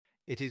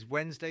It is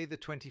Wednesday, the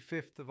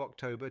 25th of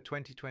October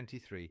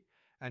 2023,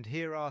 and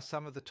here are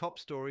some of the top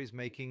stories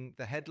making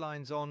the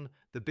headlines on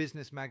the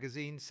business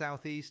magazine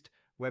Southeast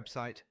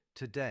website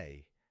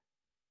today.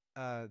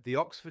 The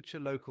Oxfordshire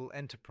Local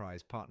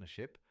Enterprise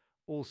Partnership,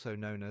 also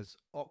known as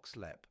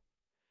OxLEP,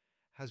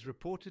 has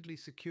reportedly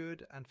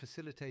secured and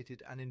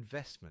facilitated an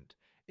investment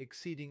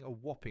exceeding a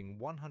whopping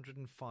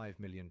 £105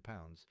 million,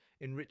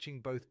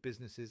 enriching both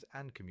businesses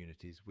and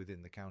communities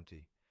within the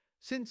county.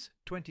 Since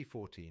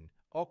 2014,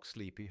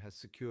 OxLEP has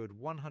secured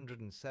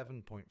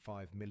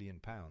 £107.5 million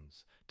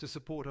to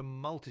support a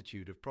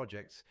multitude of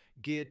projects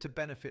geared to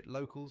benefit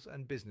locals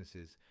and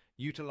businesses,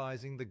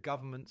 utilising the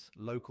government's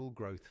Local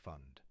Growth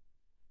Fund.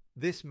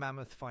 This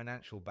mammoth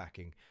financial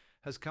backing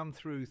has come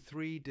through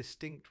 3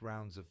 distinct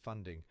rounds of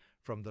funding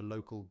from the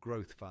Local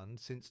Growth Fund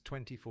since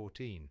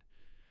 2014.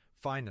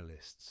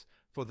 Finalists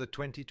for the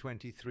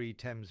 2023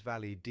 Thames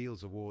Valley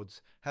Deals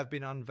Awards have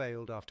been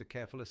unveiled after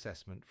careful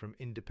assessment from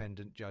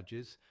independent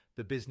judges,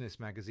 the business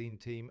magazine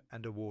team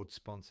and award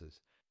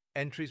sponsors.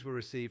 Entries were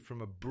received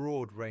from a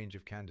broad range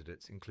of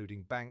candidates,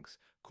 including banks,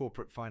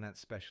 corporate finance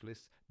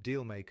specialists,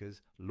 deal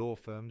makers, law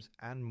firms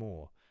and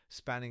more,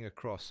 spanning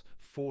across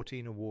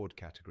 14 award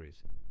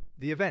categories.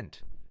 The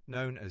event,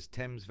 known as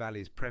Thames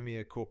Valley's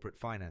premier corporate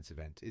finance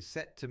event, is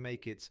set to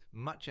make its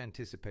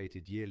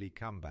much-anticipated yearly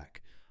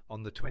comeback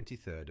on the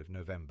 23rd of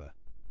November.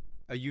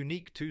 A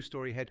unique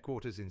 2-storey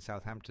headquarters in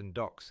Southampton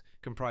Docks,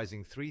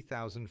 comprising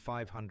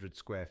 3,500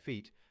 square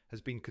feet,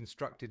 has been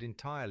constructed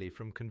entirely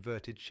from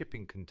converted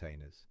shipping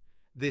containers.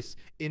 This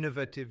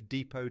innovative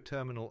depot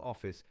terminal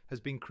office has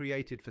been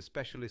created for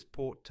specialist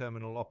port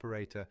terminal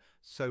operator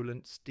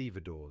Solent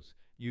Stevedores,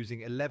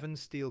 using 11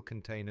 steel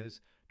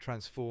containers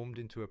transformed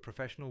into a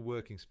professional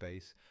working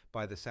space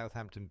by the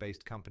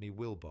Southampton-based company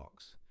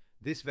Wilbox.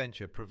 This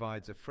venture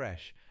provides a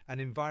fresh and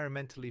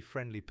environmentally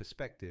friendly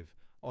perspective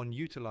on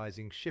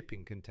utilising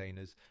shipping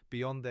containers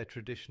beyond their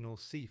traditional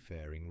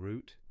seafaring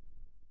route.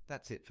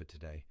 That's it for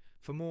today.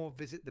 For more,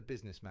 visit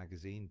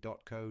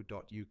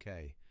thebusinessmagazine.co.uk.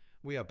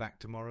 We are back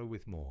tomorrow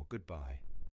with more. Goodbye.